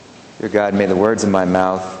Dear God, may the words of my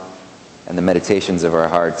mouth and the meditations of our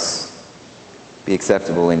hearts be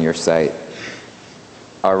acceptable in your sight,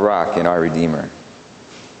 our rock and our Redeemer.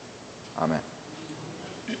 Amen.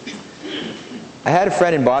 I had a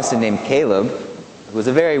friend in Boston named Caleb who was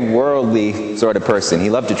a very worldly sort of person. He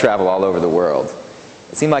loved to travel all over the world.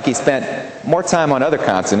 It seemed like he spent more time on other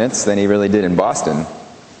continents than he really did in Boston.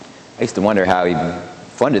 I used to wonder how he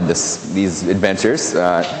funded these adventures.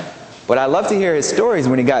 But I love to hear his stories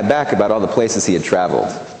when he got back about all the places he had traveled.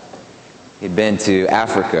 He'd been to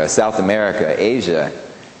Africa, South America, Asia.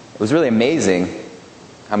 It was really amazing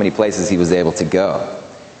how many places he was able to go.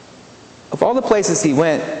 Of all the places he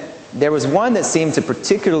went, there was one that seemed to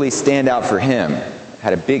particularly stand out for him,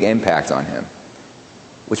 had a big impact on him,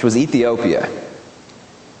 which was Ethiopia.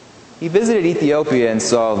 He visited Ethiopia and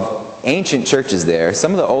saw ancient churches there.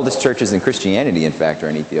 Some of the oldest churches in Christianity, in fact, are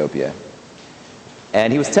in Ethiopia.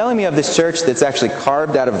 And he was telling me of this church that's actually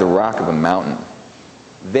carved out of the rock of a mountain.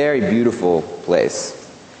 Very beautiful place.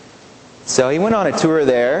 So he went on a tour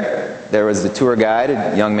there. There was a tour guide,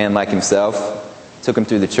 a young man like himself, took him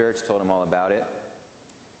through the church, told him all about it.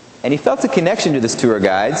 And he felt a connection to this tour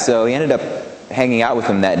guide, so he ended up hanging out with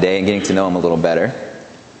him that day and getting to know him a little better.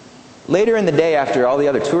 Later in the day, after all the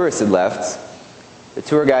other tourists had left, the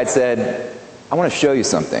tour guide said, "I want to show you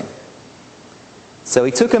something." So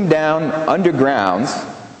he took him down underground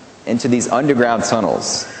into these underground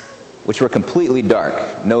tunnels, which were completely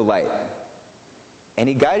dark, no light. And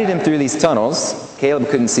he guided him through these tunnels. Caleb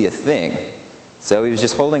couldn't see a thing, so he was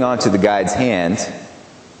just holding on to the guide's hand,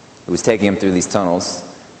 who was taking him through these tunnels.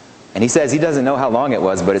 And he says he doesn't know how long it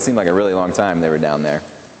was, but it seemed like a really long time they were down there.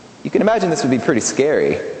 You can imagine this would be pretty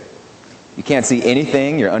scary. You can't see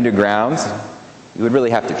anything, you're underground. You would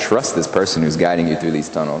really have to trust this person who's guiding you through these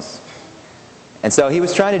tunnels. And so he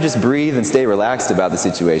was trying to just breathe and stay relaxed about the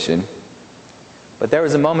situation. But there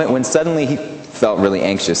was a moment when suddenly he felt really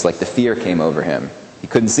anxious, like the fear came over him. He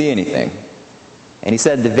couldn't see anything. And he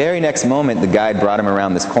said the very next moment the guide brought him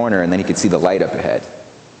around this corner and then he could see the light up ahead.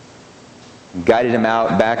 He guided him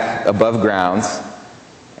out back above ground.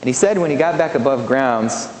 And he said when he got back above ground,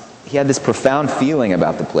 he had this profound feeling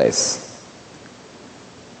about the place.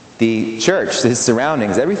 The church, his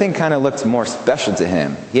surroundings, everything kind of looked more special to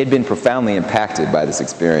him. He had been profoundly impacted by this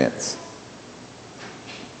experience.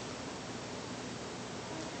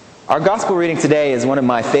 Our gospel reading today is one of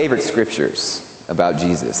my favorite scriptures about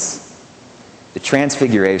Jesus, the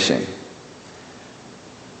Transfiguration.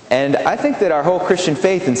 And I think that our whole Christian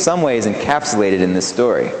faith in some ways encapsulated in this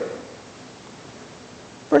story.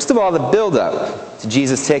 First of all, the build-up to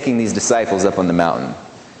Jesus taking these disciples up on the mountain.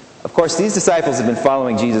 Of course, these disciples have been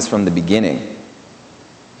following Jesus from the beginning.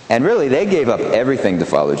 And really, they gave up everything to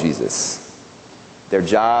follow Jesus. Their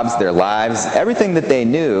jobs, their lives, everything that they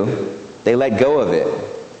knew, they let go of it.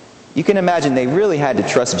 You can imagine they really had to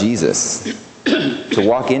trust Jesus to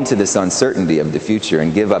walk into this uncertainty of the future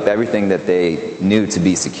and give up everything that they knew to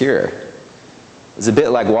be secure. It was a bit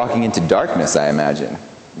like walking into darkness, I imagine,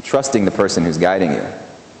 and trusting the person who's guiding you.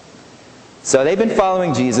 So they've been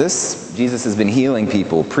following Jesus. Jesus has been healing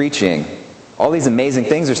people, preaching. All these amazing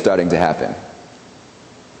things are starting to happen.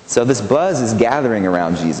 So this buzz is gathering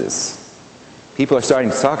around Jesus. People are starting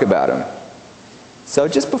to talk about him. So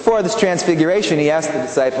just before this transfiguration, he asked the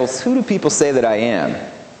disciples, "Who do people say that I am?"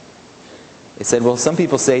 They said, "Well, some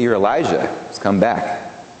people say you're Elijah, who's come back.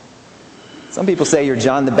 Some people say you're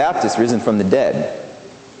John the Baptist, risen from the dead."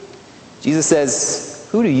 Jesus says,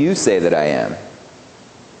 "Who do you say that I am?"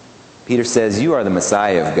 Peter says, "You are the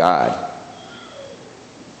Messiah of God."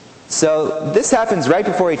 So this happens right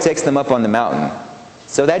before he takes them up on the mountain.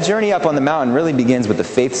 So that journey up on the mountain really begins with a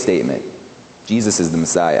faith statement. Jesus is the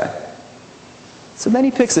Messiah. So then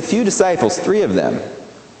he picks a few disciples, 3 of them,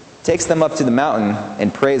 takes them up to the mountain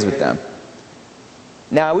and prays with them.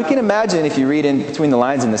 Now we can imagine, if you read in between the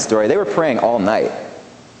lines in this story, they were praying all night.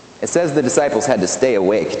 It says the disciples had to stay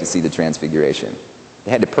awake to see the transfiguration.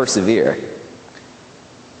 They had to persevere,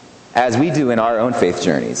 as we do in our own faith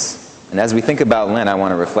journeys. And as we think about Lent, I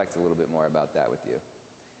want to reflect a little bit more about that with you.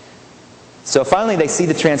 So finally they see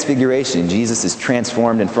the transfiguration. Jesus is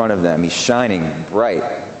transformed in front of them. He's shining bright,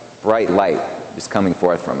 bright light just coming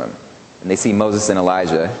forth from him. And they see Moses and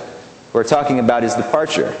Elijah, who are talking about his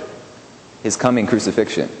departure, his coming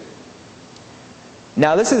crucifixion.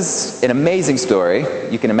 Now this is an amazing story.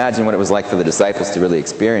 You can imagine what it was like for the disciples to really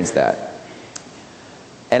experience that.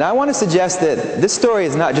 And I want to suggest that this story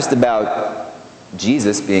is not just about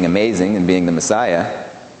Jesus being amazing and being the Messiah.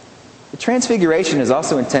 The transfiguration is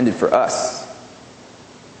also intended for us.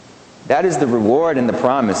 That is the reward and the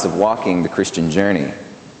promise of walking the Christian journey.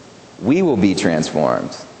 We will be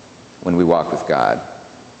transformed when we walk with God.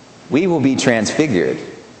 we will be transfigured,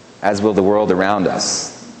 as will the world around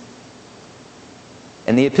us.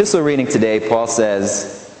 In the epistle reading today, Paul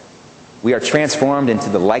says, we are transformed into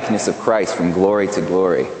the likeness of Christ from glory to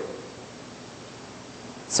glory.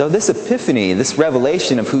 So this epiphany, this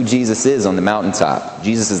revelation of who Jesus is on the mountaintop,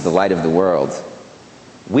 Jesus is the light of the world,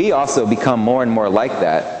 we also become more and more like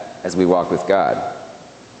that as we walk with God.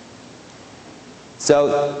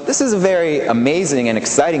 So this is a very amazing and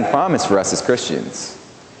exciting promise for us as Christians.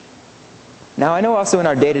 Now, I know also in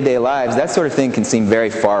our day-to-day lives, that sort of thing can seem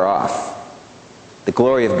very far off. The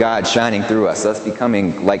glory of God shining through us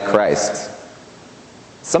becoming like Christ.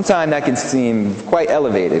 Sometimes that can seem quite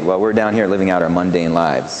elevated while we're down here living out our mundane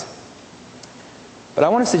lives. But I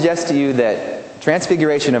want to suggest to you that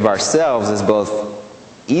transfiguration of ourselves is both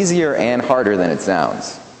easier and harder than it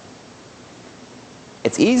sounds.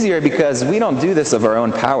 It's easier because we don't do this of our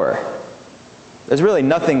own power. There's really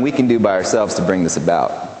nothing we can do by ourselves to bring this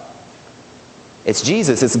about. It's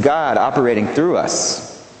Jesus, it's God operating through us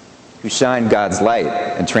who shine God's light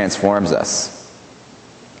and transforms us.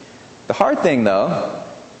 The hard thing, though,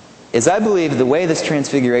 is I believe the way this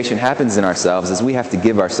transfiguration happens in ourselves is we have to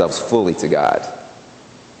give ourselves fully to God.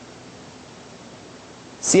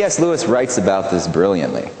 C.S. Lewis writes about this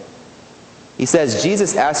brilliantly. He says,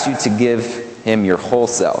 Jesus asks you to give him your whole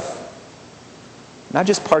self. Not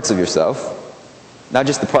just parts of yourself, not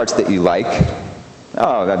just the parts that you like.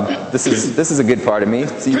 Oh, this is a good part of me,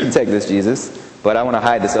 so you can take this, Jesus. But I want to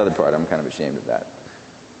hide this other part. I'm kind of ashamed of that.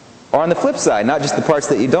 Or on the flip side, not just the parts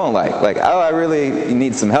that you don't like. Like, oh, I really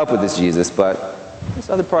need some help with this, Jesus, but this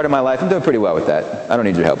other part of my life, I'm doing pretty well with that. I don't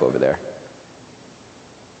need your help over there.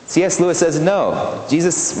 C.S. Lewis says, no.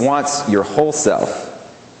 Jesus wants your whole self.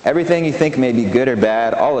 Everything you think may be good or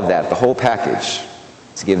bad, all of that, the whole package,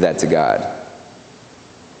 to give that to God.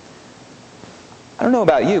 I don't know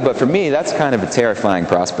about you, but for me, that's kind of a terrifying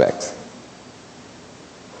prospect.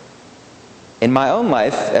 In my own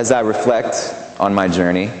life, as I reflect on my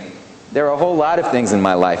journey, there are a whole lot of things in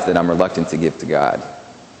my life that I'm reluctant to give to God.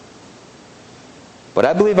 But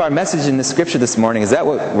I believe our message in the scripture this morning is that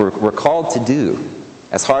what we're called to do,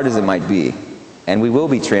 as hard as it might be, and we will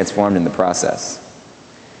be transformed in the process.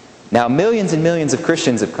 Now, millions and millions of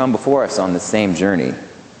Christians have come before us on the same journey,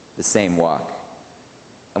 the same walk.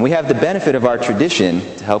 And we have the benefit of our tradition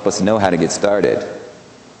to help us know how to get started.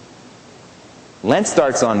 Lent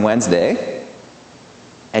starts on Wednesday.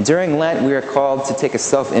 And during Lent, we are called to take a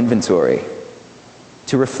self-inventory,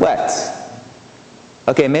 to reflect.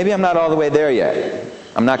 Okay, maybe I'm not all the way there yet.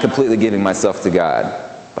 I'm not completely giving myself to God.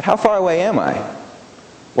 But how far away am I?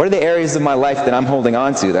 What are the areas of my life that I'm holding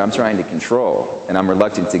on to, that I'm trying to control, and I'm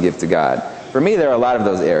reluctant to give to God? For me, there are a lot of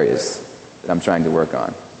those areas that I'm trying to work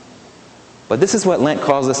on. But this is what Lent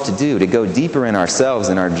calls us to do, to go deeper in ourselves,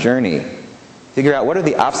 in our journey. Figure out, what are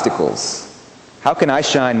the obstacles? How can I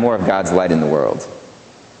shine more of God's light in the world?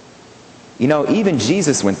 You know, even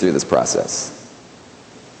Jesus went through this process.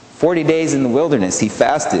 40 days in the wilderness, he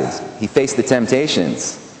fasted. He faced the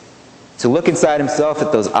temptations to look inside himself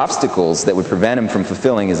at those obstacles that would prevent him from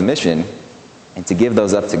fulfilling his mission and to give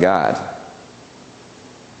those up to God.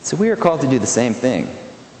 So we are called to do the same thing.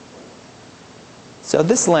 So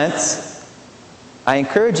this Lent, I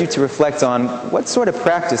encourage you to reflect on what sort of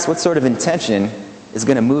practice, what sort of intention is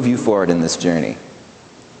going to move you forward in this journey.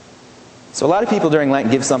 So a lot of people during Lent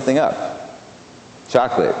give something up.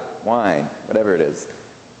 Chocolate, wine, whatever it is.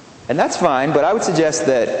 And that's fine, but I would suggest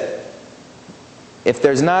that if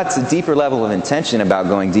there's not a deeper level of intention about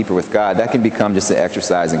going deeper with God, that can become just an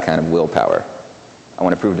exercise in kind of willpower. I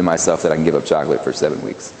want to prove to myself that I can give up chocolate for 7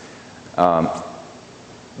 weeks.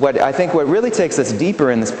 What really takes us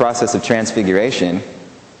deeper in this process of transfiguration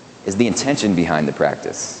is the intention behind the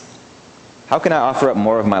practice. How can I offer up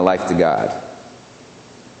more of my life to God?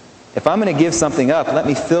 If I'm going to give something up, let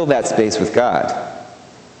me fill that space with God.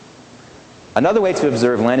 Another way to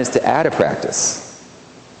observe Lent is to add a practice.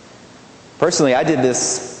 Personally, I did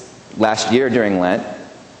this last year during Lent.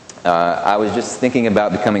 I was just thinking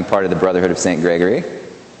about becoming part of the Brotherhood of St. Gregory.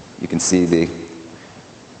 You can see the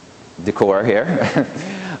decor here.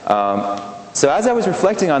 So as I was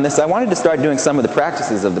reflecting on this, I wanted to start doing some of the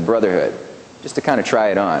practices of the Brotherhood, just to kind of try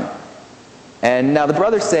it on. And now the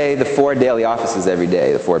brothers say the 4 daily offices every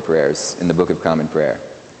day, the 4 prayers in the Book of Common Prayer.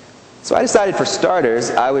 So I decided, for starters,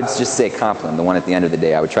 I would just say Compline, the one at the end of the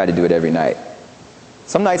day. I would try to do it every night.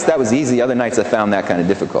 Some nights that was easy, other nights I found that kind of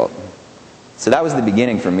difficult. So that was the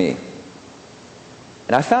beginning for me.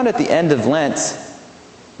 And I found at the end of Lent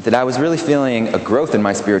that I was really feeling a growth in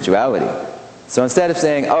my spirituality. So instead of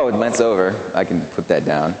saying, oh, Lent's over, I can put that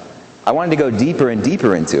down, I wanted to go deeper and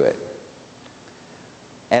deeper into it.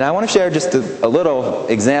 And I want to share just a little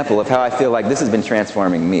example of how I feel like this has been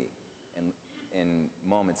transforming me in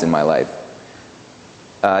moments in my life.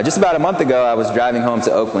 Just about a month ago, I was driving home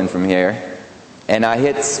to Oakland from here, and I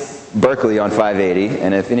hit Berkeley on 580,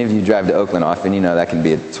 and if any of you drive to Oakland often, you know that can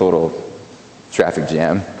be a total traffic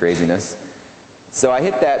jam, craziness. So I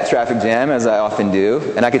hit that traffic jam, as I often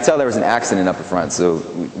do, and I could tell there was an accident up front, so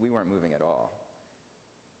we weren't moving at all.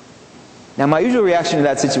 Now, my usual reaction to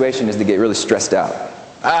that situation is to get really stressed out.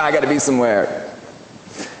 I got to be somewhere.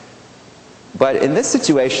 But in this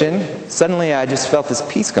situation, suddenly I just felt this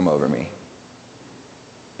peace come over me.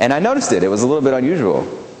 And I noticed it. It was a little bit unusual.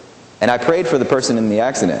 And I prayed for the person in the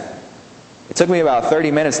accident. It took me about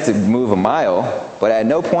 30 minutes to move a mile, but at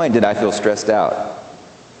no point did I feel stressed out.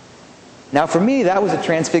 Now, for me, that was a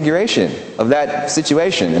transfiguration of that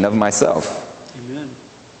situation and of myself. Amen.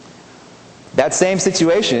 That same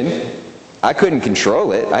situation, I couldn't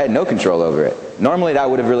control it. I had no control over it. Normally, that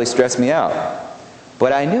would have really stressed me out.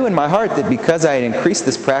 But I knew in my heart that because I had increased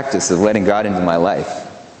this practice of letting God into my life,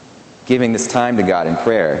 giving this time to God in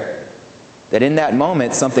prayer, that in that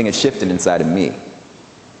moment, something had shifted inside of me.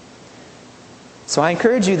 So I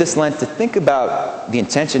encourage you this Lent to think about the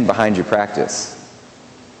intention behind your practice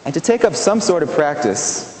and to take up some sort of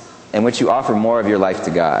practice in which you offer more of your life to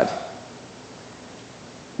God.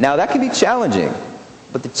 Now, that can be challenging,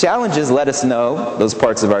 but the challenges let us know those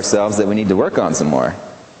parts of ourselves that we need to work on some more.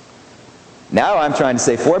 Now I'm trying to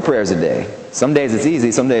say 4 prayers a day. Some days it's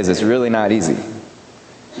easy, some days it's really not easy.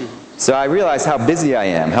 So I realize how busy I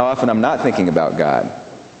am, how often I'm not thinking about God.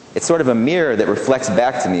 It's sort of a mirror that reflects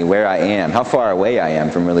back to me where I am, how far away I am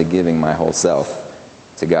from really giving my whole self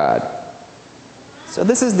to God. So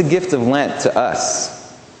this is the gift of Lent to us.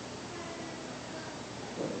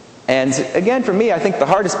 And again, for me, I think the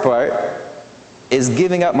hardest part is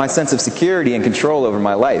giving up my sense of security and control over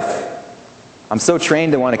my life. I'm so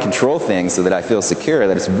trained to want to control things so that I feel secure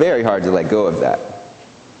that it's very hard to let go of that.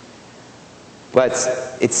 But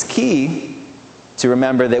it's key to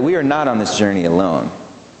remember that we are not on this journey alone.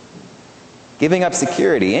 Giving up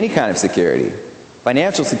security, any kind of security,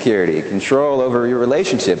 financial security, control over your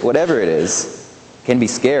relationship, whatever it is, can be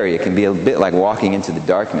scary. It can be a bit like walking into the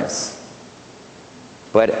darkness.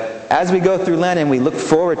 But as we go through Lent and we look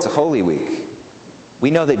forward to Holy Week,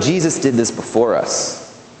 we know that Jesus did this before us.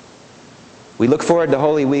 We look forward to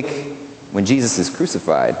Holy Week when Jesus is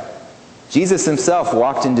crucified. Jesus himself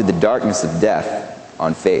walked into the darkness of death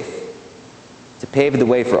on faith to pave the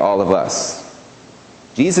way for all of us.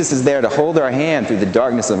 Jesus is there to hold our hand through the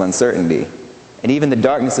darkness of uncertainty and even the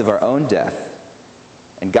darkness of our own death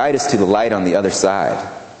and guide us to the light on the other side.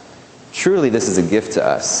 Truly, this is a gift to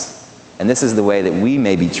us, and this is the way that we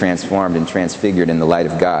may be transformed and transfigured in the light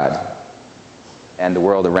of God and the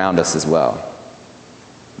world around us as well.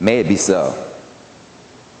 May it be so.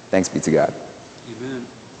 Thanks be to God. Amen.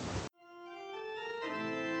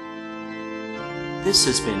 This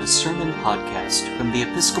has been a sermon podcast from the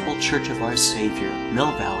Episcopal Church of Our Savior,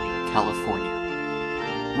 Mill Valley, California.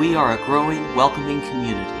 We are a growing, welcoming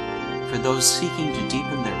community for those seeking to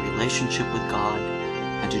deepen their relationship with God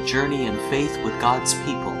and to journey in faith with God's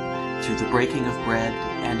people through the breaking of bread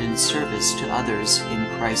and in service to others in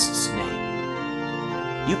Christ's name.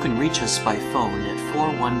 You can reach us by phone at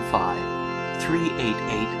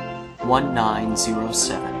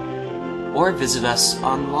 415-388-1907 or visit us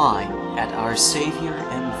online at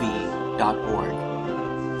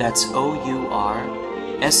oursaviormv.org. That's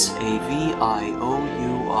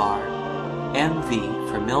OURSAVIOURMV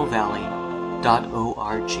for Mill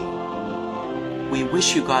Valley.org. We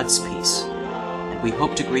wish you God's peace, and we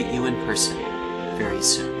hope to greet you in person very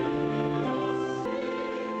soon.